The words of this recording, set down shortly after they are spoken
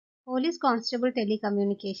Police constable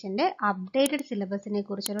ടെലികമ്മ്യൂണിക്കേഷൻ്റെ updated സിലബസിനെ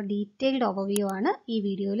കുറിച്ചൊരു detailed overview ആണ് ഈ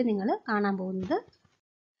വീഡിയോയിൽ നിങ്ങൾ കാണാൻ പോകുന്നത്.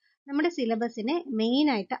 നമ്മുടെ സിലബസിനെ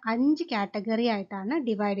മെയിനായിട്ട് 5 കാറ്റഗറി ആയിട്ടാണ്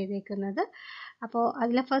ഡിവൈഡ് ചെയ്തേക്കുന്നത്. അപ്പോൾ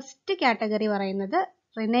അതിലെ ഫസ്റ്റ് കാറ്റഗറി പറയുന്നത്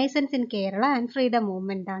renaissance in Kerala and freedom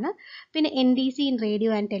movement ആണ്. പിന്നെ NDC in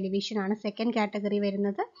radio and television ആണ് സെക്കൻഡ് കാറ്റഗറി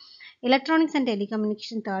വരുന്നത്. Electronics and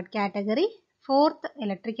telecommunication third category. Fourth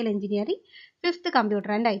electrical engineering. Fifth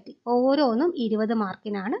computer and IT. ഓരോന്നും 20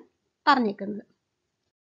 മാർക്കിനാണ് പറഞ്ഞേക്കുന്നത്.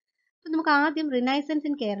 അപ്പോൾ നമുക്ക് ആദ്യം renaissance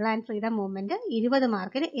in Kerala and freedom movement 20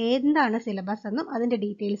 മാർക്കിന് എന്താണ് സിലബസ് എന്നും അതിൻ്റെ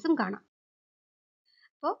ഡീറ്റെയിൽസും കാണാം.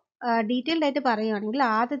 അപ്പോൾ ഡീറ്റെയിൽഡ് ആയിട്ട് പറയുകയാണെങ്കിൽ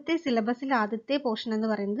ആദ്യത്തെ സിലബസിൽ ആദ്യത്തെ പോർഷൻ എന്ന്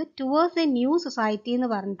പറയുന്നത് ടുവേഴ്സ് എ ന്യൂ സൊസൈറ്റി എന്ന്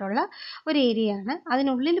പറഞ്ഞിട്ടുള്ള ഒരു ഏരിയയാണ്.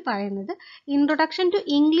 അതിനുള്ളിൽ പറയുന്നത് ഇൻട്രൊഡക്ഷൻ ടു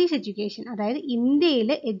ഇംഗ്ലീഷ് എഡ്യൂക്കേഷൻ, അതായത്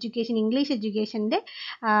ഇന്ത്യയിലെ എഡ്യൂക്കേഷൻ, ഇംഗ്ലീഷ് എഡ്യൂക്കേഷൻ്റെ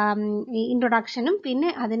ഇൻട്രൊഡക്ഷനും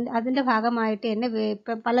പിന്നെ അതിൻ്റെ ഭാഗമായിട്ട് തന്നെ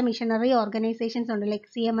പല മിഷനറി ഓർഗനൈസേഷൻസ് ഉണ്ട്.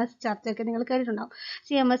 ലൈക്ക് CMS ചർച്ചയൊക്കെ നിങ്ങൾ കേട്ടിട്ടുണ്ടാവും,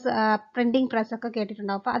 CMS പ്രിൻറ്റിംഗ് പ്രസ്സൊക്കെ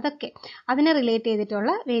കേട്ടിട്ടുണ്ടാവും. അപ്പോൾ അതൊക്കെ അതിനെ റിലേറ്റ്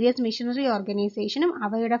ചെയ്തിട്ടുള്ള വേരിയസ് മിഷനറി ഓർഗനൈസേഷനും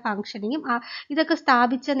അവയുടെ ഫങ്ഷനിങ്ങും ഇതൊക്കെ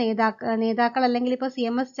സ്ഥാപിച്ച നേതാക്കൾ അല്ലെങ്കിൽ ഇപ്പോൾ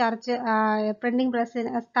CMS ചർച്ച് പ്രിൻറ്റിംഗ് പ്രസ്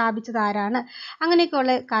സ്ഥാപിച്ചത് ആരാണ്,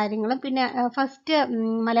 അങ്ങനെയൊക്കെയുള്ള കാര്യങ്ങളും പിന്നെ ഫസ്റ്റ്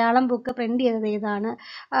മലയാളം ബുക്ക് പ്രിന്റ് ചെയ്തത് ഏതാണ്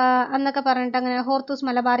എന്നൊക്കെ പറഞ്ഞിട്ട് അങ്ങനെ ഹോർത്തൂസ്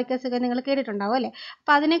മലബാറിക്കസ് ഒക്കെ നിങ്ങൾ കേട്ടിട്ടുണ്ടാവും അല്ലേ.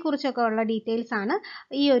 അപ്പോൾ അതിനെക്കുറിച്ചൊക്കെ ഉള്ള ഡീറ്റെയിൽസ് ആണ്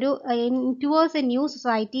ഈ ഒരു ടുവേഴ്സ് എ ന്യൂ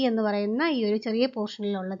സൊസൈറ്റി എന്ന് പറയുന്ന ഈ ഒരു ചെറിയ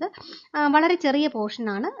പോർഷനിലുള്ളത്. വളരെ ചെറിയ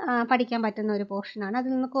പോർഷനാണ്, പഠിക്കാൻ പറ്റുന്ന ഒരു പോർഷനാണ്.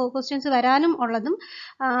 അതിൽ നിന്ന് ക്വസ്റ്റ്യൻസ് വരാനും ഉള്ളതും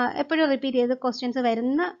എപ്പോഴും റിപ്പീറ്റ് ചെയ്ത് ക്വസ്റ്റ്യൻസ്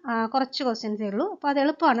വരുന്ന കുറച്ച് ക്വസ്റ്റ്യൻസേ ഉള്ളൂ. അപ്പോൾ അത്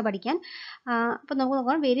എളുപ്പമാണ് പഠിക്കാൻ. അപ്പോൾ നമുക്ക്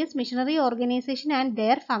നോക്കാം various missionary organisation and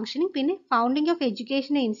their functioning, പിന്നെ founding of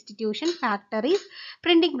education institution, factories,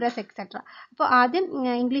 printing press etcetera. അപ്പോൾ ആദ്യം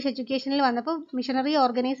ഇംഗ്ലീഷ് എഡ്യൂക്കേഷനിൽ വന്നപ്പോൾ മിഷനറി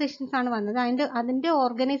ഓർഗനൈസേഷൻസ് ആണ് വന്നത്. അതിൻ്റെ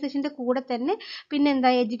ഓർഗനൈസേഷൻ്റെ കൂടെ തന്നെ പിന്നെ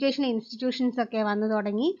എന്താ എഡ്യൂക്കേഷൻ ഇൻസ്റ്റിറ്റ്യൂഷൻസ് ഒക്കെ വന്നു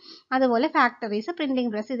തുടങ്ങി. അതുപോലെ ഫാക്ടറീസ്,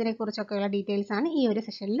 പ്രിന്റിംഗ് പ്രസ്, ഇതിനെക്കുറിച്ചൊക്കെയുള്ള ഡീറ്റെയിൽസ് ആണ് ഈ ഒരു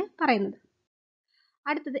സെഷനിൽ പറയുന്നത്.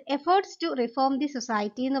 അടുത്തത് efforts to reform the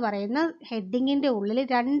society എന്ന് പറയുന്ന ഹെഡിങ്ങിൻ്റെ ഉള്ളിൽ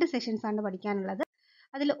 2 സെഷൻസ് ആണ് പഠിക്കാനുള്ളത്.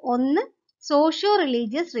 അതിൽ ഒന്ന് സോഷ്യോ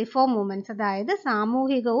റിലീജിയസ് റിഫോം മൂവ്മെൻറ്റ്സ്, അതായത്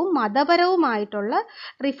സാമൂഹികവും മതപരവുമായിട്ടുള്ള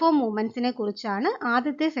റിഫോം മൂവ്മെൻറ്റ്സിനെ കുറിച്ചാണ്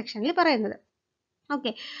ആദ്യത്തെ സെക്ഷനിൽ പറയുന്നത്.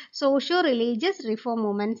 Okay, socio religious reform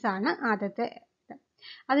movements ആണ് ആദ്യത്തെ.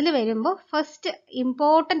 അതിൽ വരുമ്പോൾ ഫസ്റ്റ്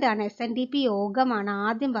ഇമ്പോർട്ടൻ്റ് ആണ് SNDP യോഗമാണ്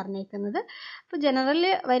ആദ്യം പറഞ്ഞേക്കുന്നത്. അപ്പോൾ ജനറൽ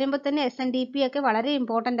വരുമ്പോൾ തന്നെ SNDP ഒക്കെ വളരെ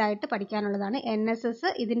ഇമ്പോർട്ടൻ്റ് ആയിട്ട് പഠിക്കാനുള്ളതാണ്. NSS,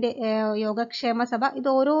 ഇതിൻ്റെ യോഗക്ഷേമ സഭ, ഇത്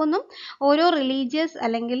ഓരോന്നും ഓരോ റിലീജിയസ്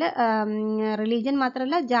അല്ലെങ്കിൽ റിലീജിയൻ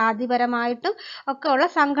മാത്രമല്ല ജാതിപരമായിട്ടും ഒക്കെ ഉള്ള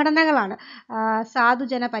സംഘടനകളാണ്.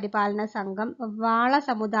 സാധുജന പരിപാലന സംഘം, വാള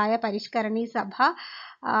സമുദായ പരിഷ്കരണി സഭ,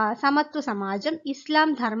 സമത്വ സമാജം, ഇസ്ലാം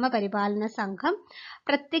ധർമ്മ പരിപാലന സംഘം,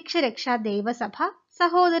 പ്രത്യക്ഷ രക്ഷാ ദൈവസഭ,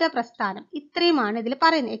 സഹോദര പ്രസ്ഥാനം, ഇത്രയുമാണ് ഇതിൽ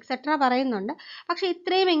പറയുന്നത്. എക്സെട്ര പറയുന്നുണ്ട്, പക്ഷെ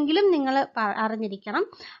ഇത്രയുമെങ്കിലും നിങ്ങൾ അറിഞ്ഞിരിക്കണം.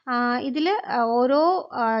 ഇതിൽ ഓരോ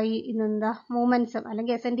മൂവ്മെൻറ്റ്സും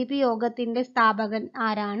അല്ലെങ്കിൽ SNDP യോഗത്തിൻ്റെ സ്ഥാപകൻ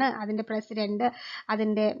ആരാണ്, അതിൻ്റെ പ്രസിഡന്റ്,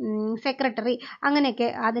 അതിൻ്റെ സെക്രട്ടറി, അങ്ങനെയൊക്കെ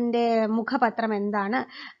അതിൻ്റെ മുഖപത്രം എന്താണ്,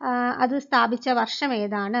 അത് സ്ഥാപിച്ച വർഷം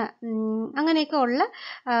ഏതാണ്, അങ്ങനെയൊക്കെ ഉള്ള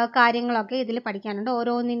കാര്യങ്ങളൊക്കെ ഇതിൽ പഠിക്കാനുണ്ട്.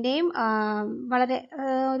 ഓരോന്നിൻ്റെയും വളരെ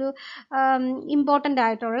ഒരു ഇമ്പോർട്ടൻ്റ്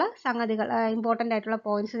ആയിട്ടുള്ള സംഗതികൾ, ഇമ്പോർട്ടൻ്റ് ആയിട്ടുള്ള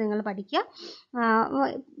പോയിന്റ്സ് നിങ്ങൾ പഠിക്കുക.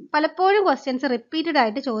 പലപ്പോഴും ക്വസ്റ്റ്യൻസ് റിപ്പീറ്റഡ്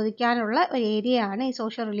ആയിട്ട് ചോദിക്കാനുള്ള ഒരു ഏരിയ ആണ് ഈ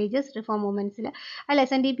സോഷ്യൽ റിലീജിയസ് റിഫോം മൂവ്മെൻറ്റ്സിൽ. അല്ല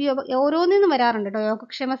SNDP ഓരോന്നിനും വരാറുണ്ട് കേട്ടോ.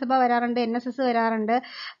 യോഗക്ഷേമ സഭ വരാറുണ്ട്, NSS വരാറുണ്ട്.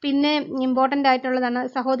 പിന്നെ ഇമ്പോർട്ടൻ്റ് ആയിട്ടുള്ളതാണ്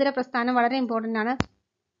സഹോദര പ്രസ്ഥാനം, വളരെ ഇമ്പോർട്ടൻ്റ് ആണ്.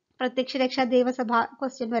 പ്രത്യക്ഷ രക്ഷാ ദൈവസഭ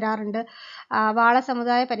ക്വസ്റ്റ്യൻ വരാറുണ്ട്. വാള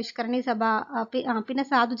സമുദായ പരിഷ്കരണി സഭ, പിന്നെ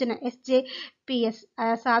സാധുജന SJPS,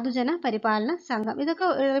 സാധുജന പരിപാലന സംഘം, ഇതൊക്കെ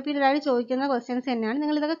റിപ്പീറ്റഡ് ആയിട്ട് ചോദിക്കുന്ന ക്വസ്റ്റ്യൻസ് തന്നെയാണ്.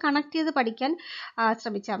 നിങ്ങൾ ഇതൊക്കെ കണക്ട് ചെയ്ത് പഠിക്കാൻ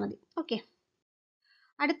ശ്രമിച്ചാൽ മതി. ഓക്കെ,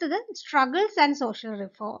 അടുത്തത് സ്ട്രഗിൾസ് ആൻഡ് സോഷ്യൽ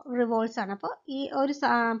റിവോൾട്ട്സ് ആണ്. അപ്പോൾ ഈ ഒരു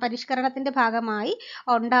പരിഷ്കരണത്തിൻ്റെ ഭാഗമായി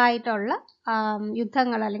ഉണ്ടായിട്ടുള്ള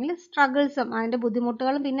യുദ്ധങ്ങൾ അല്ലെങ്കിൽ സ്ട്രഗിൾസും അതിൻ്റെ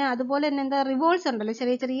ബുദ്ധിമുട്ടുകളും പിന്നെ അതുപോലെ തന്നെ എന്താ റിവോൾട്ട്സ് ഉണ്ടല്ലോ,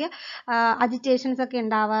 ചെറിയ ചെറിയ അജിറ്റേഷൻസ് ഒക്കെ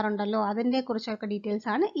ഉണ്ടാവാറുണ്ടല്ലോ, അതിനെ കുറിച്ചൊക്കെ ഡീറ്റെയിൽസ്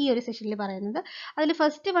ആണ് ഈ ഒരു സെഷനിൽ പറയുന്നത്. അതിൽ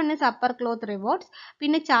first one is upper cloth revolts,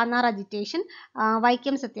 പിന്നെ ചാന്നാർ അജിറ്റേഷൻ,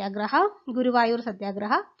 വൈക്കം സത്യാഗ്രഹ, ഗുരുവായൂർ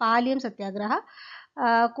സത്യാഗ്രഹ, പാലിയം സത്യാഗ്രഹ,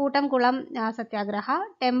 കൂട്ടംകുളം സത്യാഗ്രഹ,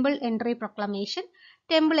 temple entry proclamation,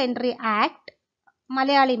 temple entry act,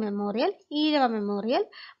 Malayali memorial, Ezhava memorial,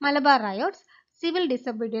 Malabar riots, civil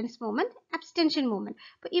disobedience movement, abstention movement.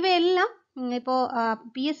 അപ്പോൾ ഇവയെല്ലാം ഇപ്പോൾ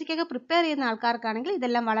PSCക്കൊക്കെ പ്രിപ്പയർ ചെയ്യുന്ന ആൾക്കാർക്കാണെങ്കിൽ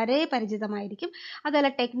ഇതെല്ലാം വളരെ പരിചിതമായിരിക്കും. അതല്ല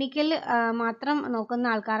ടെക്നിക്കൽ മാത്രം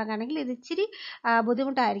നോക്കുന്ന ആൾക്കാർക്കാണെങ്കിൽ ഇത് ഇച്ചിരി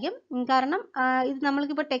ബുദ്ധിമുട്ടായിരിക്കും. കാരണം ഇത്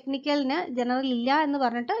നമ്മൾക്കിപ്പോൾ ടെക്നിക്കലിന് ജനറൽ ഇല്ല എന്ന്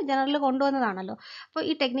പറഞ്ഞിട്ട് ജനറൽ കൊണ്ടുവന്നതാണല്ലോ. അപ്പോൾ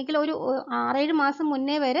ഈ ടെക്നിക്കൽ ഒരു 6-7 മാസം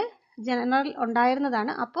മുന്നേ വരെ ജനറൽ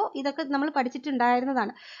ഉണ്ടായിരുന്നതാണ്. അപ്പോൾ ഇതൊക്കെ നമ്മൾ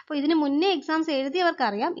പഠിച്ചിട്ടുണ്ടായിരുന്നതാണ്. അപ്പോൾ ഇതിന് മുന്നേ എക്സാംസ് എഴുതിയവർക്ക്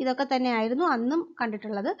അറിയാം ഇതൊക്കെ തന്നെയായിരുന്നു അന്നും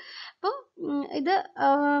കണ്ടിട്ടുള്ളത്. അപ്പോൾ ഇത്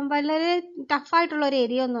വളരെ ടഫായിട്ടുള്ള ഒരു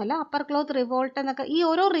ഏരിയ ഒന്നുമല്ല. അപ്പർ ക്ലോത്ത് റിവോൾട്ട് എന്നൊക്കെ, ഈ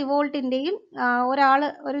ഓരോ റിവോൾട്ടിൻ്റെയും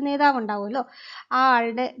ഒരു നേതാവ് ഉണ്ടാവുമല്ലോ, ആ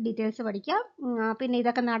ആളുടെ ഡീറ്റെയിൽസ് പഠിക്കുക. പിന്നെ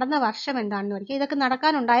ഇതൊക്കെ നടന്ന വർഷം എന്താണെന്ന് പഠിക്കുക. ഇതൊക്കെ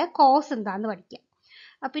നടക്കാനുണ്ടായ കോസ് എന്താണെന്ന് പഠിക്കുക.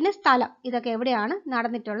 പിന്നെ സ്ഥലം, ഇതൊക്കെ എവിടെയാണ്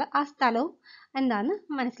നടന്നിട്ടുള്ള ആ സ്ഥലവും എന്താണെന്ന്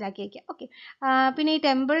മനസ്സിലാക്കി വയ്ക്കുക. ഓക്കെ. പിന്നെ ഈ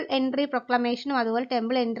ടെമ്പിൾ എൻട്രി പ്രൊക്ലമേഷനും അതുപോലെ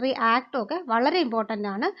ടെമ്പിൾ എൻട്രി ആക്ടും ഒക്കെ വളരെ ഇമ്പോർട്ടൻ്റ്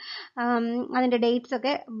ആണ്. അതിൻ്റെ ഡേറ്റ്സ്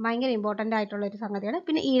ഒക്കെ ഭയങ്കര ഇമ്പോർട്ടൻ്റ് ആയിട്ടുള്ള ഒരു സംഗതിയാണ്.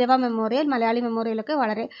 പിന്നെ ഈഴവ മെമ്മോറിയൽ, മലയാളി മെമ്മോറിയലൊക്കെ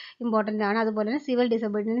വളരെ ഇമ്പോർട്ടൻ്റ് ആണ്. അതുപോലെ തന്നെ സിവിൽ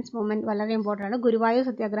ഡിസോബീഡിയൻസ് മൂവ്മെൻറ്റ് വളരെ ഇമ്പോർട്ടൻ്റ് ആണ്. ഗുരുവായൂർ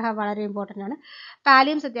സത്യാഗ്രഹ വളരെ ഇമ്പോർട്ടൻ്റ് ആണ്.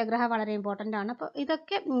 പാലിയം സത്യാഗ്രഹ വളരെ ഇമ്പോർട്ടൻ്റ് ആണ്. അപ്പോൾ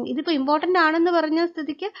ഇതൊക്കെ ഇതിപ്പോൾ ഇമ്പോർട്ടൻ്റ് ആണെന്ന് പറഞ്ഞ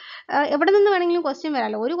സ്ഥിതിക്ക് എവിടെ നിന്ന് വേണമെങ്കിലും ക്വസ്റ്റ്യൻ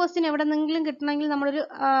വരാമല്ലോ. ഒരു ക്വസ്റ്റ്യൻ എവിടെ നിന്നെങ്കിലും കിട്ടണമെങ്കിൽ നമ്മളൊരു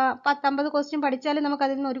 10-50 ക്വസ്റ്റ്യൻ പഠിച്ചാലേ നമുക്ക്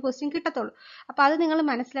അതിൽ നിന്ന് ഒരു ക്വസ്റ്റ്യൻ കിട്ടത്തുള്ളൂ. അപ്പോൾ അത് നിങ്ങൾ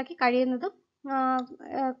മനസ്സിലാക്കി കഴിയുന്നതും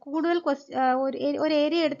കൂടുതൽ ഒരു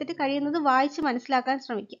ഏരിയ എടുത്തിട്ട് കഴിയുന്നത് വായിച്ച് മനസ്സിലാക്കാൻ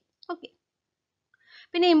ശ്രമിക്കുക. ഓക്കെ.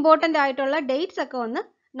 പിന്നെ ഇമ്പോർട്ടൻ്റ് ആയിട്ടുള്ള ഡേറ്റ്സ് ഒക്കെ ഒന്ന്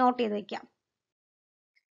നോട്ട് ചെയ്ത് വയ്ക്കാം.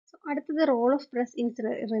 അടുത്തത് role of press in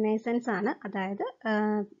renaissance ആണ്. അതായത്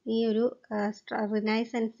ഈ ഒരു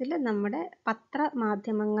റിനൈസൻസിൽ നമ്മുടെ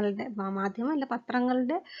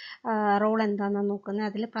പത്രങ്ങളുടെ റോൾ എന്താണെന്നാണ് നോക്കുന്നത്.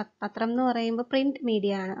 അതിൽ പത്രം എന്ന് പറയുമ്പോൾ പ്രിന്റ്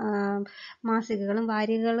മീഡിയ ആണ്. മാസികകളും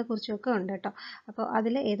വാരികകളെ കുറിച്ചൊക്കെ ഉണ്ട് കേട്ടോ. അപ്പോൾ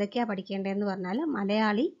അതിൽ ഏതൊക്കെയാണ് പഠിക്കേണ്ടതെന്ന് പറഞ്ഞാൽ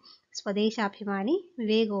മലയാളി, സ്വദേശാഭിമാനി,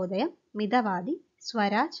 വിവേകോദയം, മിതവാദി,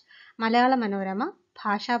 സ്വരാജ്, മലയാള മനോരമ,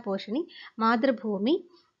 ഭാഷാപോഷിണി, മാതൃഭൂമി.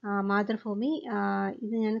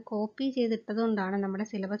 ഇത് ഞാൻ കോപ്പി ചെയ്തിട്ടതുകൊണ്ടാണ് നമ്മുടെ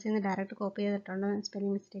സിലബസിൽ നിന്ന് ഡയറക്റ്റ് കോപ്പി ചെയ്തിട്ടുണ്ട്,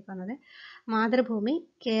 സ്പെല്ലിംഗ് മിസ്റ്റേക്ക് വന്നത്. മാതൃഭൂമി,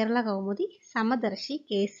 കേരള കൗമുദി, സമദർശി,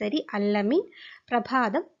 കേസരി, അല്ലമീൻ,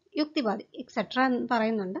 പ്രഭാതം, യുക്തിവാദി എക്സെട്ര എന്ന്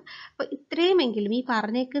പറയുന്നുണ്ട്. അപ്പോൾ ഇത്രയുമെങ്കിലും, ഈ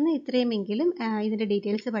പറഞ്ഞേക്കുന്ന ഇത്രയുമെങ്കിലും ഇതിൻ്റെ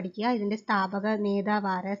ഡീറ്റെയിൽസ് പഠിക്കുക. ഇതിൻ്റെ സ്ഥാപക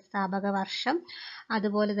നേതാവ്, സ്ഥാപക വർഷം,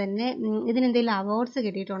 അതുപോലെ തന്നെ ഇതിനെന്തെങ്കിലും അവാർഡ്സ്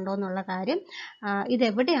കിട്ടിയിട്ടുണ്ടോ എന്നുള്ള കാര്യം,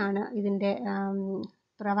 ഇതെവിടെയാണ് ഇതിൻ്റെ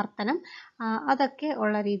പ്രവർത്തനം, അതൊക്കെ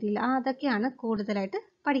ഉള്ള രീതിയിൽ അതൊക്കെയാണ് കൂടുതലായിട്ട്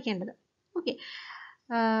പഠിക്കേണ്ടത്. ഓക്കെ.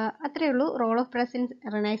 അത്രയേ ഉള്ളൂ role of press in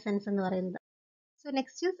renaissance എന്ന് പറയുന്നത്. So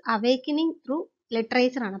next is awakening through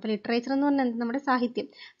literature ആണ്. അപ്പോൾ ലിറ്ററേച്ചർ എന്ന് പറഞ്ഞാൽ നമ്മുടെ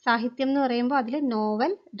സാഹിത്യം എന്ന് പറയുമ്പോൾ അതിൽ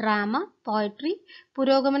നോവൽ, ഡ്രാമ, പോയട്രി,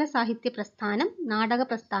 പുരോഗമന സാഹിത്യ പ്രസ്ഥാനം, നാടക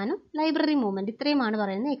പ്രസ്ഥാനം, ലൈബ്രറി മൂവ്മെൻറ്റ്, ഇത്രയുമാണ്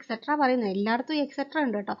പറയുന്നത്. എക്സെട്ര പറയുന്നത് എല്ലായിടത്തും ഈ എക്സെട്ര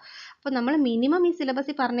ഉണ്ട് കേട്ടോ. അപ്പോൾ നമ്മൾ മിനിമം ഈ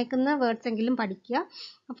സിലബസിൽ പറഞ്ഞേക്കുന്ന വേർഡ്സ് എങ്കിലും പഠിക്കുക.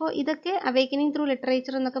 അപ്പോൾ ഇതൊക്കെ അവേക്കനിങ് ത്രൂ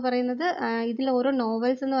ലിറ്ററേച്ചർ എന്നൊക്കെ പറയുന്നത്, ഇതിൽ ഓരോ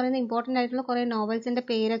നോവൽസ് എന്ന് പറയുന്നത് ഇമ്പോർട്ടൻ്റ് ആയിട്ടുള്ള കുറേ നോവൽസിൻ്റെ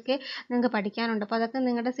പേരൊക്കെ നിങ്ങൾക്ക് പഠിക്കാനുണ്ട്. അപ്പോൾ അതൊക്കെ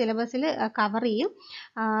നിങ്ങളുടെ സിലബസിൽ കവർ ചെയ്യും.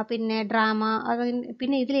 പിന്നെ ഡ്രാമ,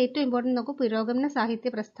 പിന്നെ ഇതിൽ ഏറ്റവും ഇമ്പോർട്ടൻ്റ് നോക്കും പുരോഗമന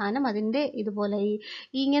സാഹിത്യ പ്രസ്ഥാനം. അതിൻ്റെ ഇതുപോലെ ഈ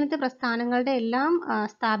ഇങ്ങനത്തെ പ്രസ്ഥാനങ്ങളുടെ എല്ലാം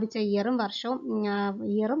സ്ഥാപിച്ച ഇയറും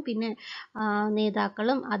പിന്നെ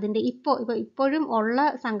നേതാക്കളും അതിൻ്റെ ഇപ്പോഴും ഉള്ള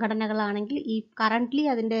സംഘടനകളാണെങ്കിൽ ഈ കറൻ്റ്ലി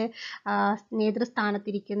അതിൻ്റെ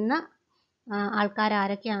നേതൃസ്ഥാനത്തിരിക്കുന്ന ആൾക്കാർ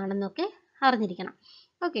ആരൊക്കെയാണെന്നൊക്കെ അറിഞ്ഞിരിക്കണം.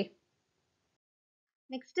 Okay.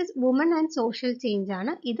 Next is woman and social change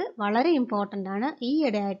ആണ്. ഇത് വളരെ ഇമ്പോർട്ടൻ്റ് ആണ്.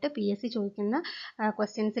 ഈയിടെയായിട്ട് PSC ചോദിക്കുന്ന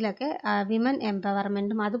ക്വസ്റ്റ്യൻസിലൊക്കെ വിമൻ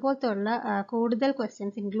എംപവർമെൻറ്റും അതുപോലത്തെ ഉള്ള കൂടുതൽ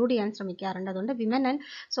ക്വസ്റ്റ്യൻസ് ഇൻക്ലൂഡ് ചെയ്യാൻ ശ്രമിക്കാറുണ്ട്. അതുകൊണ്ട് women and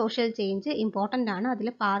social change important ആണ്. അതിൽ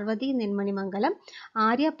പാർവതി നെന്മണിമംഗലം,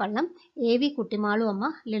 ആര്യ പള്ളം, AV കുട്ടിമാളു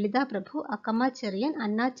അമ്മ, ലളിത പ്രഭു, അക്കമ്മ ചെറിയൻ,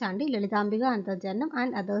 അന്ന ചാണ്ടി, ലളിതാംബിക അന്തർജനം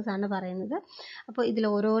ആൻഡ് അതേഴ്സ് ആണ് പറയുന്നത്. അപ്പോൾ ഇതിൽ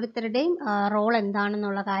ഓരോരുത്തരുടെയും റോൾ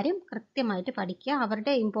എന്താണെന്നുള്ള കാര്യം കൃത്യമായിട്ട് പഠിക്കുക.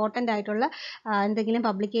 അവരുടെ ഇമ്പോർട്ടൻ്റ് ആയിട്ടുള്ള എന്തെങ്കിലും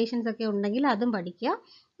പബ്ലിക്കേഷൻസ് ഒക്കെ ഉണ്ടെങ്കിൽ അതും പഠിക്കുക.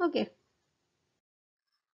 ഓക്കെ.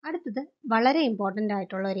 അടുത്തത് വളരെ ഇമ്പോർട്ടൻ്റ്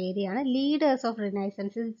ആയിട്ടുള്ള ഒരു ഏരിയ ആണ് ലീഡേഴ്സ് ഓഫ്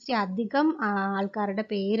റിനൈസൻസ്. ഇച്ചിരി അധികം ആൾക്കാരുടെ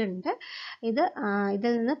പേരുണ്ട്.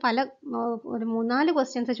 ഇതിൽ നിന്ന് ഒരു 3-4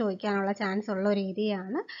 ക്വസ്റ്റ്യൻസ് ചോദിക്കാനുള്ള ചാൻസ് ഉള്ള ഒരു ഏരിയ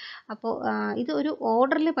ആണ്. അപ്പോൾ ഇത് ഒരു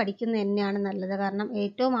ഓർഡറിൽ പഠിക്കുന്നത് തന്നെയാണ് നല്ലത്. കാരണം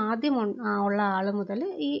ഏറ്റവും ആദ്യം ഉള്ള ആൾ മുതൽ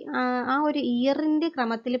ആ ഒരു ഇയറിൻ്റെ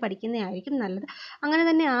ക്രമത്തിൽ പഠിക്കുന്നതായിരിക്കും നല്ലത്. അങ്ങനെ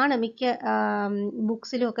തന്നെയാണ് മിക്ക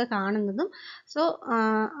ബുക്സിലും ഒക്കെ കാണുന്നതും. സോ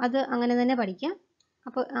അത് അങ്ങനെ തന്നെ പഠിക്കാം.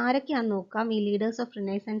 അപ്പോൾ ആരൊക്കെയാണെന്ന് നോക്കാം. ഈ ലീഡേഴ്സ് ഓഫ്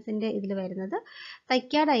റിനൈസൻസിൻ്റെ ഇതിൽ വരുന്നത്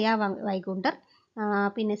തൈക്കാടയ്യ വൈകുണ്ഠർ,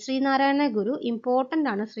 പിന്നെ ശ്രീനാരായണ ഗുരു ഇമ്പോർട്ടൻ്റ്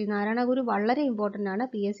ആണ്. ശ്രീനാരായണ ഗുരു വളരെ ഇമ്പോർട്ടൻ്റ് ആണ്.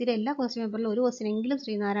 PSCയുടെ എല്ലാ ക്വസ്റ്റ്യൻ പേപ്പറിലും ഒരു ക്വസ്റ്റ്യനെങ്കിലും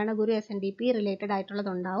ശ്രീനാരായണ ഗുരു SNDP റിലേറ്റഡ്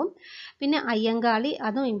ആയിട്ടുള്ളതുണ്ടാവും. പിന്നെ അയ്യങ്കാളി,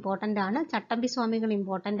 അതും ഇമ്പോർട്ടൻ്റ് ആണ്. ചട്ടമ്പി സ്വാമികൾ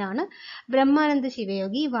ഇമ്പോർട്ടൻ്റ് ആണ്. ബ്രഹ്മാനന്ദ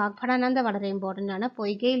ശിവയോഗി, വാഗ്ഭടാനന്ദ വളരെ ഇമ്പോർട്ടൻ്റ് ആണ്.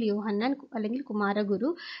 പൊയ്കയിൽ യോഹന്നാൻ അല്ലെങ്കിൽ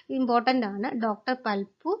കുമാരഗുരു ഇമ്പോർട്ടൻ്റ് ആണ്. ഡോക്ടർ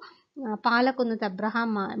പൽപ്പു, പാലക്കുന്നത്ത്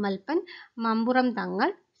അബ്രഹാം മൽപ്പൻ, മമ്പുറം തങ്ങൾ,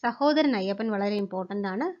 സഹോദരൻ അയ്യപ്പൻ വളരെ ഇമ്പോർട്ടൻ്റ്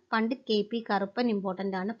ആണ്. പണ്ഡിറ്റ് KP കറുപ്പൻ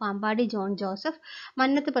ഇമ്പോർട്ടൻ്റ് ആണ്. പാമ്പാടി ജോൺ ജോസഫ്,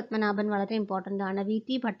 മന്നത്ത് പത്മനാഭൻ വളരെ ഇമ്പോർട്ടൻ്റ് ആണ്.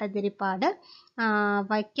 VT ഭട്ടതിരിപ്പാട്,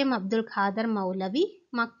 വൈക്കം അബ്ദുൽ ഖാദർ മൗലവി,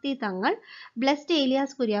 Makti Tangal, Blessed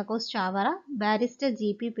Elias Kuriakos Chavara, Barrister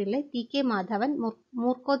G.P. Pillai, T.K. Madhavan,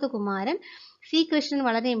 Murkothu Kumaran, C. Krishnan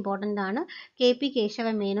വളരെ ഇമ്പോർട്ടൻ്റ് ആണ്. K.P. കേശവ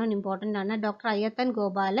മേനോൻ ഇമ്പോർട്ടൻ്റ് ആണ്. Doctor Ayyathan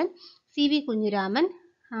Gopalan, C.V. കുഞ്ഞുരാമൻ,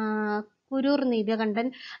 കുരൂർ നീലകണ്ഠൻ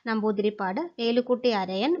നമ്പൂതിരിപ്പാട്, വേലുക്കുട്ടി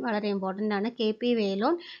അരയൻ വളരെ ഇമ്പോർട്ടൻ്റ് ആണ്. K.P.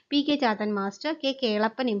 വേലോൺ, P.K. Chathan master, K.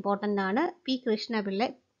 Kelappan important ആണ്. P. Krishnapillai,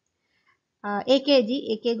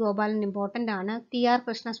 A.K. Gopalan important ആണ്. T.R.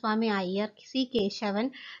 Krishnaswamy Iyer,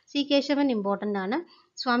 C. Keshavan important ആണ്.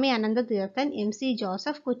 സ്വാമി അനന്ത Theerthan, M.C.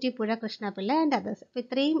 Joseph, Kuttippuzha Krishnapillai and others. അപ്പോൾ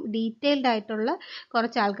ഇത്രയും ഡീറ്റെയിൽഡ് ആയിട്ടുള്ള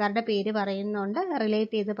കുറച്ച് ആൾക്കാരുടെ പേര് പറയുന്നുണ്ട്.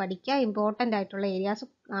 റിലേറ്റ് ചെയ്ത് പഠിക്കുക. ഇമ്പോർട്ടൻ്റ് ആയിട്ടുള്ള ഏരിയാസ്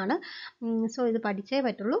ആണ്. സോ ഇത് പഠിച്ചേ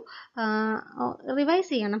പറ്റുള്ളൂ. റിവൈസ്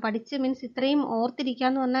ചെയ്യണം. പഠിച്ച് മീൻസ് ഇത്രയും ഓർത്തിരിക്കുക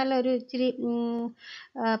എന്ന് പറഞ്ഞാൽ ഒരു ഇച്ചിരി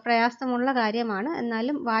പ്രയാസമുള്ള കാര്യമാണ്.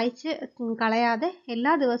 എന്നാലും വായിച്ച് കളയാതെ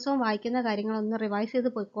എല്ലാ ദിവസവും വായിക്കുന്ന കാര്യങ്ങളൊന്ന് റിവൈസ്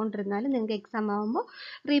ചെയ്ത് പോയിക്കൊണ്ടിരുന്നാൽ നിങ്ങൾക്ക് എക്സാം ആകുമ്പോൾ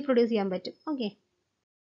റീപ്രൊഡ്യൂസ് ചെയ്യാൻ പറ്റും. ഓക്കെ.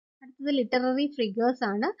 അടുത്തത് ലിറ്റററി ഫിഗേഴ്സ്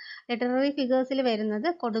ആണ്. ലിറ്റററി ഫിഗേഴ്സിൽ വരുന്നത്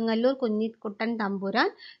കൊടുങ്ങല്ലൂർ കുഞ്ഞിക്കുട്ടൻ തമ്പുരാൻ,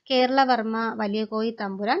 കേരളവർമ്മ വലിയകോയി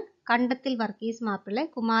തമ്പുരാൻ, കണ്ടത്തിൽ വർഗീസ് മാപ്പിള്ളை,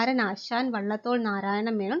 കുമാരൻ ആശാൻ, Vallathol Narayana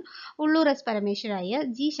Menon, Ulloor S Parameshwara Iyer,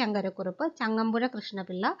 G Sankara Kurup, Changampuzha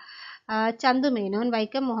Krishnapillai, Chandu Menon,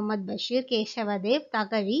 Vaikom Muhammad Basheer, Kesavadev,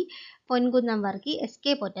 Thakazhi, Ponkunnam Varkey,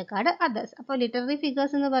 S.K. Pottekkatt, others. അപ്പോൾ ലിറ്റററി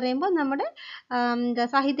ഫിഗേഴ്സ് എന്ന് പറയുമ്പോൾ നമ്മുടെ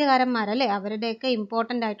സാഹിത്യകാരന്മാരല്ലേ, അവരുടെയൊക്കെ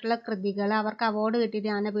ഇമ്പോർട്ടൻ്റ് ആയിട്ടുള്ള കൃതികൾ, അവർക്ക് അവാർഡ് കിട്ടിയ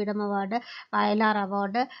ജ്ഞാനപീഠം അവാർഡ്, വയലാർ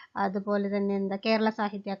അവാർഡ്, അതുപോലെ തന്നെ കേരള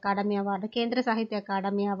സാഹിത്യ അക്കാദമി അവാർഡ്, കേന്ദ്ര സാഹിത്യ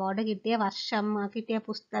അക്കാദമി അവാർഡ് കിട്ടിയ വർഷം, കിട്ടിയ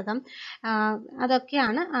പുസ്തകം,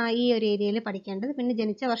 അതൊക്കെയാണ് ഈ ഒരു ഏരിയയിൽ പഠിക്കേണ്ടത്. പിന്നെ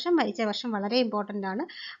ജനിച്ച വർഷം, മരിച്ച വർഷം വളരെ ഇമ്പോർട്ടൻ്റ് ആണ്,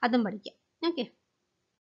 അതും പഠിക്കാം. ഓക്കെ.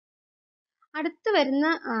 അടുത്ത് വരുന്ന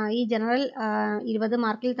ഈ ജനറൽ 20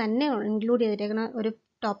 മാർക്കിൽ തന്നെ ഇൻക്ലൂഡ് ചെയ്തിരിക്കുന്ന ഒരു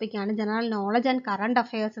ടോപ്പിക്കാണ് general knowledge and current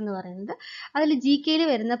affairs എന്ന് പറയുന്നത്. അതിൽ GK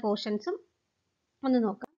വരുന്ന പോർഷൻസും ഒന്ന്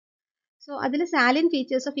നോക്കാം. സോ അതിൽ salient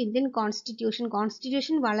features of Indian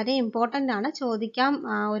constitution വളരെ ഇമ്പോർട്ടൻ്റ് ആണ്. ചോദിക്കാം.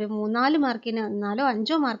 ഒരു 3-4 മാർക്കിന്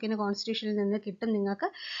 4-5 മാർക്കിന് കോൺസ്റ്റിറ്റ്യൂഷനിൽ നിന്ന് കിട്ടും നിങ്ങൾക്ക്.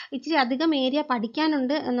 ഇച്ചിരി അധികം ഏരിയ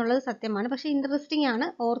പഠിക്കാനുണ്ട് എന്നുള്ളത് സത്യമാണ്. പക്ഷേ ഇൻട്രസ്റ്റിംഗ് ആണ്,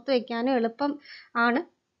 ഓർത്ത് വയ്ക്കാനും എളുപ്പം ആണ്.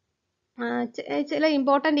 ചില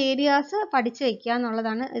ഇമ്പോർട്ടൻ്റ് ഏരിയാസ് പഠിച്ചു വയ്ക്കുക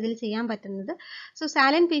എന്നുള്ളതാണ് ഇതിൽ ചെയ്യാൻ പറ്റുന്നത്. So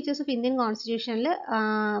സാലന്റ് features of Indian കോൺസ്റ്റിറ്റ്യൂഷനിൽ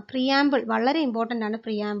preamble വളരെ ഇമ്പോർട്ടൻ്റ് ആണ്.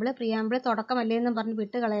 പ്രിയാമ്പിൾ തുടക്കമല്ലേ എന്ന് പറഞ്ഞ്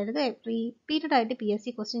വിട്ട് കളയരുത്. റിപ്പീറ്റഡ് ആയിട്ട്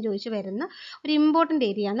PSC ക്വസ്റ്റ്യൻ ചോദിച്ചു വരുന്ന ഒരു ഇമ്പോർട്ടൻ്റ്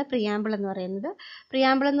ഏരിയ ആണ് പ്രിയാമ്പിൾ എന്ന് പറയുന്നത്.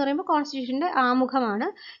 പ്രിയാമ്പിൾ എന്ന് പറയുമ്പോൾ കോൺസ്റ്റിറ്റ്യൂഷൻ്റെ ആമുഖമാണ്.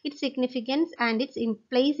 It's significance and it's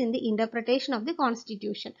place in the interpretation of the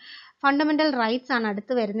constitution. Fundamental rights ആണ്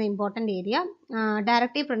അടുത്ത് വരുന്ന important area.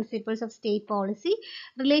 Directive principles of state policy,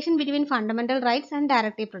 relation between fundamental rights and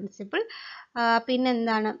directive principle,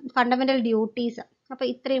 പിന്നെന്താണ് fundamental duties. അപ്പോൾ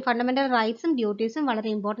ഇത്രയും ഫണ്ടമെന്റൽ റൈറ്റ്സും ഡ്യൂട്ടീസും വളരെ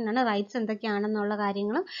important ആണ്. Rights എന്തൊക്കെയാണെന്നുള്ള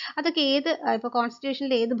കാര്യങ്ങളും അതൊക്കെ ഇപ്പോൾ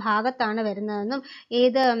കോൺസ്റ്റിറ്റ്യൂഷനിൽ ഏത് ഭാഗത്താണ് വരുന്നതെന്നും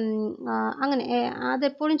അങ്ങനെ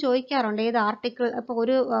അതെപ്പോഴും ചോദിക്കാറുണ്ട്. ഏത് ആർട്ടിക്കിൾ, ഇപ്പോൾ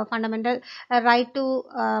ഒരു fundamental right to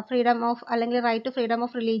freedom of, അല്ലെങ്കിൽ right to freedom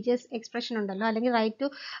of religious expression ഉണ്ടല്ലോ, അല്ലെങ്കിൽ റൈറ്റ് ടു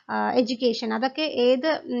എഡ്യൂക്കേഷൻ, അതൊക്കെ ഏത്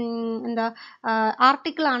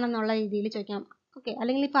ആർട്ടിക്കിൾ ആണെന്നുള്ള രീതിയിൽ ചോദിക്കാം. ഓക്കെ.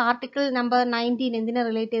 അല്ലെങ്കിൽ ഇപ്പോൾ ആർട്ടിക്കിൾ നമ്പർ 19 എന്തിനെ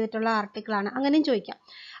റിലേറ്റ് ചെയ്തിട്ടുള്ള ആർട്ടിക്കിൾ ആണ്, അങ്ങനെയും ചോദിക്കാം.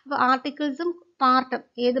 അപ്പോൾ ആർട്ടിക്കിൾസും പാർട്ടും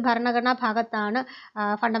ഏത് ഭരണഘടനാ ഭാഗത്താണ്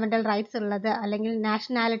ഫണ്ടമെന്റൽ റൈറ്റ്സ് ഉള്ളത്, അല്ലെങ്കിൽ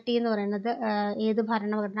നാഷണാലിറ്റി എന്ന് പറയുന്നത് ഏത്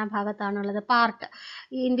ഭരണഘടനാ ഭാഗത്താണുള്ളത്, part,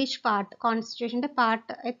 in which part, കോൺസ്റ്റിറ്റ്യൂഷൻ്റെ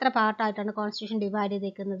part, എത്ര പാർട്ടായിട്ടാണ് കോൺസ്റ്റിറ്റ്യൂഷൻ ഡിവൈഡ്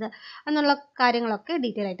ചെയ്തേക്കുന്നത് എന്നുള്ള കാര്യങ്ങളൊക്കെ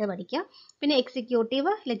ഡീറ്റെയിൽ ആയിട്ട് പഠിക്കുക. പിന്നെ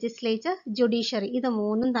എക്സിക്യൂട്ടീവ്, ലെജിസ്ലേച്ചർ, ജുഡീഷ്യറി, ഇത്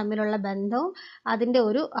മൂന്നും തമ്മിലുള്ള ബന്ധവും അതിൻ്റെ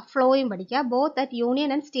ഒരു ഫ്ലോയും പഠിക്കുക. Both at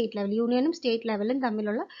union and state level, യൂണിയനും സ്റ്റേറ്റ് ലെവലും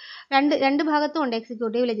തമ്മിലുള്ള രണ്ട് ഭാഗത്തും ഉണ്ട്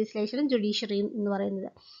എക്സിക്യൂട്ടീവ്, ലെജിസ്ലേഷനും ജുഡീഷ്യറിയും എന്ന്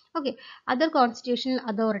പറയുന്നത്. ഓക്കെ. അതർ കോൺസ്റ്റിറ്റ്യൂഷണൽ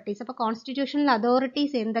അതോറിറ്റീസ്, അപ്പോൾ കോൺസ്റ്റിറ്റ്യൂഷണൽ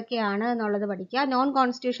അതോറിറ്റീസ് എന്തൊക്കെയാണ് എന്നുള്ളത് പഠിക്കുക. നോൺ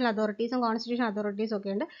കോൺസ്റ്റിറ്റ്യൂഷണൽ അതോറിറ്റീസും കോൺസ്റ്റിറ്റ്യൂഷണൽ അതോറിറ്റീസും ഒക്കെ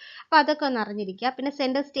ഉണ്ട്. അപ്പോൾ അതൊക്കെ ഒന്ന് അറിഞ്ഞിരിക്കുക. പിന്നെ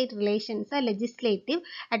central state relations, legislative,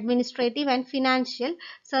 administrative and financial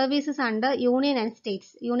services under union and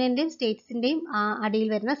States, യൂണിയൻ്റെയും സ്റ്റേറ്റ്സിൻ്റെയും അടിയിൽ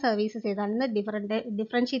വരുന്ന സർവീസസ് ഏതാണെന്ന്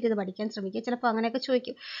ഡിഫറൻഷിയേറ്റ് ചെയ്ത് പഠിക്കാൻ ശ്രമിക്കുക. ചിലപ്പോൾ അങ്ങനെയൊക്കെ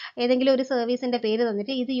ചോദിക്കും. ഏതെങ്കിലും ഒരു സർവീസിൻ്റെ പേര്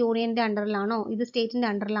തന്നിട്ട് ഇത് യൂണിയൻ്റെ അണ്ടറിലാണോ ഇത് സ്റ്റേറ്റിൻ്റെ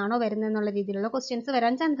അണ്ടറിലാണോ വരുന്നതെന്നുള്ള രീതിയിലുള്ള ക്വസ്റ്റ്യൻസ്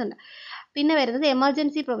വരാൻ ചാൻസ് ഉണ്ട്. പിന്നെ വരുന്നത്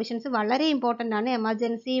എമർജൻസി പ്രൊവിഷൻസ്, വളരെ ഇമ്പോർട്ടൻ്റ് ആണ്.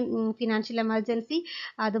 എമർജൻസി, ഫിനാൻഷ്യൽ എമർജൻസി,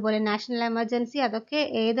 അതുപോലെ നാഷണൽ എമർജൻസി, അതൊക്കെ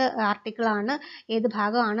ഏത് ആർട്ടിക്കിളാണ്, ഏത്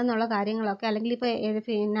ഭാഗമാണെന്നുള്ള കാര്യങ്ങളൊക്കെ, അല്ലെങ്കിൽ ഇപ്പോൾ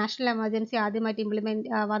നാഷണൽ എമർജൻസി ആദ്യമായിട്ട്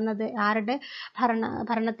ഇംപ്ലിമെൻറ്റ് വന്നത് ആരുടെ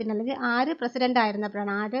ഭരണത്തിന്, അല്ലെങ്കിൽ ആര് പ്രസിഡന്റ്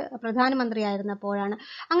ആയിരുന്നപ്പോഴാണ്, ആര് പ്രധാനമന്ത്രി ആയിരുന്നപ്പോഴാണ്,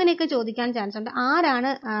 അങ്ങനെയൊക്കെ ചോദിക്കാൻ ചാൻസ് ഉണ്ട്.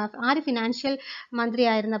 ആര് ഫിനാൻഷ്യൽ മന്ത്രി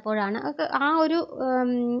ആയിരുന്നപ്പോഴാണ്, ആ ഒരു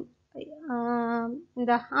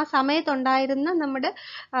ആ സമയത്തുണ്ടായിരുന്ന നമ്മുടെ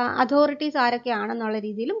അതോറിറ്റീസ് ആരൊക്കെയാണെന്നുള്ള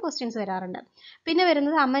രീതിയിലും ക്വസ്റ്റ്യൻസ് വരാറുണ്ട്. പിന്നെ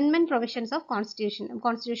വരുന്നത് അമെൻമെൻറ്റ് പ്രൊവിഷൻസ് ഓഫ്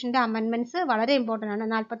കോൺസ്റ്റിറ്റ്യൂഷൻ്റെ അമെൻമെൻറ്റ്സ് വളരെ ഇമ്പോർട്ടൻ്റ് ആണ്.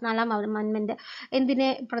 44-ാം അമെൻമെൻറ്റ് എന്തിനെ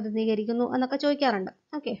പ്രതിനിധീകരിക്കുന്നു എന്നൊക്കെ ചോദിക്കാറുണ്ട്.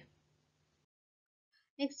 Okay.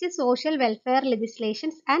 Next social welfare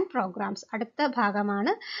legislations and programmes. അടുത്ത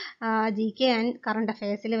ഭാഗമാണ് GK ആൻഡ് കറണ്ട്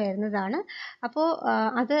അഫയേഴ്സിൽ വരുന്നതാണ്. അപ്പോൾ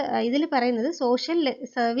അത് ഇതിൽ പറയുന്നത് social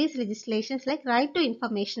service legislations like right to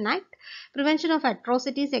information act, prevention of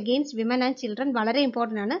atrocities against women and children വളരെ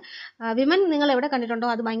ഇമ്പോർട്ടൻ്റ് ആണ്. വിമൻ നിങ്ങൾ എവിടെ കണ്ടിട്ടുണ്ടോ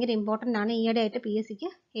അത് ഭയങ്കര ഇമ്പോർട്ടൻ്റ് ആണ്. ഈയിടെ ആയിട്ട്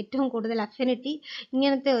PSCക്ക് ഏറ്റവും കൂടുതൽ അഫിനിറ്റി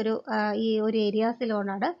ഇങ്ങനത്തെ ഈ ഒരു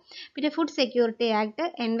ഏരിയാസിലോടാണ്. പിന്നെ food security act,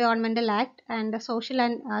 environmental act and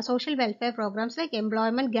social welfare programmes like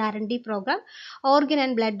employment guarantee programme, organ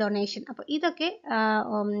and blood donation. അപ്പോൾ ഇതൊക്കെ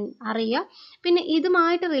അറിയുക. പിന്നെ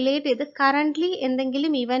ഇതുമായിട്ട് റിലേറ്റ് ചെയ്ത് കറൻ്റ്ലി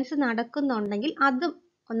എന്തെങ്കിലും ഇവൻറ്റ്സ് നടക്കുന്നുണ്ടെങ്കിൽ അതും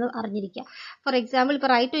ഒന്ന് അറിഞ്ഞിരിക്കുക. ഫോർ എക്സാമ്പിൾ ഇപ്പോൾ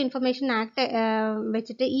റൈറ്റ് ടു ഇൻഫർമേഷൻ ആക്ട്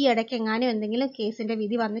വെച്ചിട്ട് ഈ ഇടയ്ക്ക് എങ്ങാനും എന്തെങ്കിലും കേസിൻ്റെ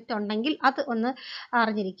വിധി വന്നിട്ടുണ്ടെങ്കിൽ അത് ഒന്ന്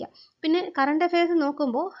അറിഞ്ഞിരിക്കുക. പിന്നെ കറണ്ട് അഫയേഴ്സ്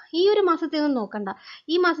നോക്കുമ്പോൾ ഈ ഒരു മാസത്തെ ഒന്നും നോക്കണ്ട,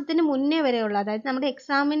 ഈ മാസത്തിന് മുന്നേ വരെയുള്ള, അതായത് നമ്മുടെ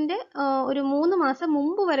എക്സാമിൻ്റെ ഒരു 3 മാസം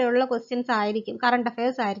മുമ്പ് വരെയുള്ള ക്വസ്റ്റ്യൻസ് ആയിരിക്കും, കറണ്ട്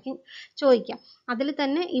അഫയേഴ്സ് ആയിരിക്കും ചോദിക്കുക. അതിൽ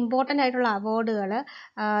തന്നെ ഇമ്പോർട്ടൻ്റ് ആയിട്ടുള്ള അവാർഡുകൾ,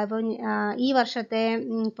 ഇപ്പോൾ ഈ വർഷത്തെ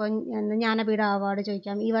ഇപ്പോൾ ജ്ഞാനപീഠ അവാർഡ്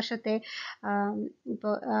ചോദിക്കാം, ഈ വർഷത്തെ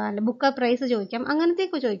ഇപ്പോൾ ബുക്കർ പ്രൈസ് ചോദിക്കാം,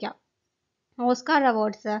 അങ്ങനത്തെയൊക്കെ ചോദിക്കാം. Oscar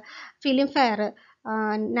awards, film fair,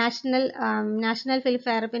 national film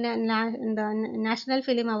fair, പിന്നെ നാഷണൽ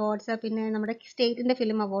ഫിലിം അവാർഡ്സ്, പിന്നെ നമ്മുടെ സ്റ്റേറ്റിൻ്റെ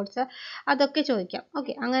ഫിലിം അവാർഡ്സ്, അതൊക്കെ ചോദിക്കാം.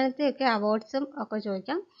 ഓക്കെ, അങ്ങനത്തെയൊക്കെ അവാർഡ്സും ഒക്കെ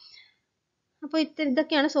ചോദിക്കാം. അപ്പോൾ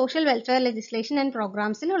ഇതൊക്കെയാണ് സോഷ്യൽ വെൽഫെയർ ലെജിസ്ലേഷൻ ആൻഡ്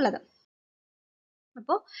പ്രോഗ്രാംസിലുള്ളത്.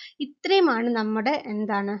 അപ്പോൾ ഇത്രയുമാണ് നമ്മുടെ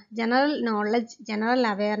ജനറൽ നോളജ്, ജനറൽ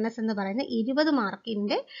അവയർനെസ് എന്ന് പറയുന്ന 20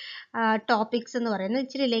 മാർക്കിൻ്റെ ടോപ്പിക്സ് എന്ന് പറയുന്നത്.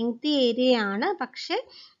 ഇച്ചിരി ലെങ്തി ഏരിയയാണ്, പക്ഷേ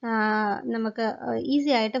നമുക്ക്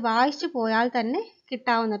ഈസി ആയിട്ട് വായിച്ചു പോയാൽ തന്നെ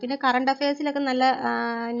കിട്ടാവുന്ന. പിന്നെ കറണ്ട് അഫയേഴ്സിലൊക്കെ നല്ല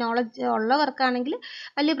നോളജ് ഉള്ളവർക്കാണെങ്കിൽ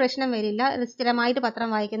വലിയ പ്രശ്നം വരില്ല. സ്ഥിരമായിട്ട് പത്രം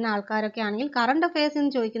വായിക്കുന്ന ആൾക്കാരൊക്കെ ആണെങ്കിൽ കറണ്ട് അഫയേഴ്സിൽ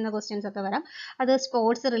നിന്ന് ചോദിക്കുന്ന ക്വസ്റ്റ്യൻസ് ഒക്കെ വരാം. അത്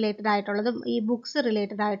സ്പോർട്സ് റിലേറ്റഡ് ആയിട്ടുള്ളതും ഈ ബുക്സ്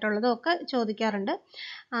റിലേറ്റഡ് ആയിട്ടുള്ളതും ഒക്കെ ചോദിക്കാറുണ്ട്.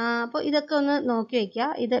 അപ്പോൾ ഇതൊക്കെ ഒന്ന് നോക്കി വയ്ക്കുക.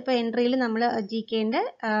 ഇതിപ്പോൾ എൻട്രിയിൽ നമ്മൾ GKൻ്റെ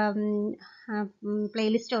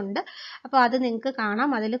പ്ലേലിസ്റ്റ് ഉണ്ട്, അപ്പോൾ അത് നിങ്ങൾക്ക് കാണാം.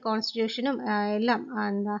 അതിൽ കോൺസ്റ്റിറ്റ്യൂഷനും എല്ലാം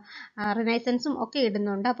റിനൈസൻസും ഒക്കെ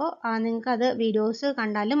ഇടുന്നുണ്ട്. അപ്പോൾ നിങ്ങൾക്ക് അത് വീഡിയോസ്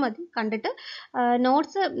കണ്ടാലും മതി. കണ്ടിട്ട്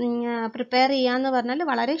നോട്ട്സ് പ്രിപ്പയർ ചെയ്യാന്ന് പറഞ്ഞാൽ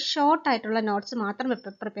വളരെ ഷോർട്ട് ആയിട്ടുള്ള നോട്ട്സ് മാത്രം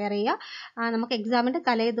പ്രിപ്പയർ ചെയ്യുക. നമുക്ക് എക്സാമിൻ്റെ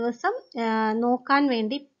തലേ ദിവസം നോക്കാൻ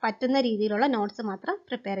വേണ്ടി പറ്റുന്ന രീതിയിലുള്ള നോട്ട്സ് മാത്രം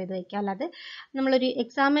പ്രിപ്പയർ ചെയ്ത് വയ്ക്കുക. അല്ലാതെ നമ്മളൊരു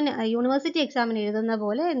യൂണിവേഴ്സിറ്റി എക്സാമിന് എഴുതുന്ന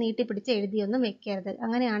പോലെ നീട്ടിപ്പിടിച്ച് എഴുതിയൊന്നും വെക്കരുത്.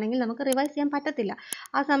 അങ്ങനെയാണെങ്കിൽ നമുക്ക് റിവൈസ് ചെയ്യാൻ പറ്റത്തില്ല.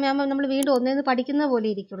 ആ സമയമാകുമ്പോൾ നമ്മൾ വീണ്ടും ഒന്നേന്ന് പഠിക്കുന്ന പോലെ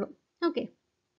ഇരിക്കുള്ളൂ. ഓക്കെ.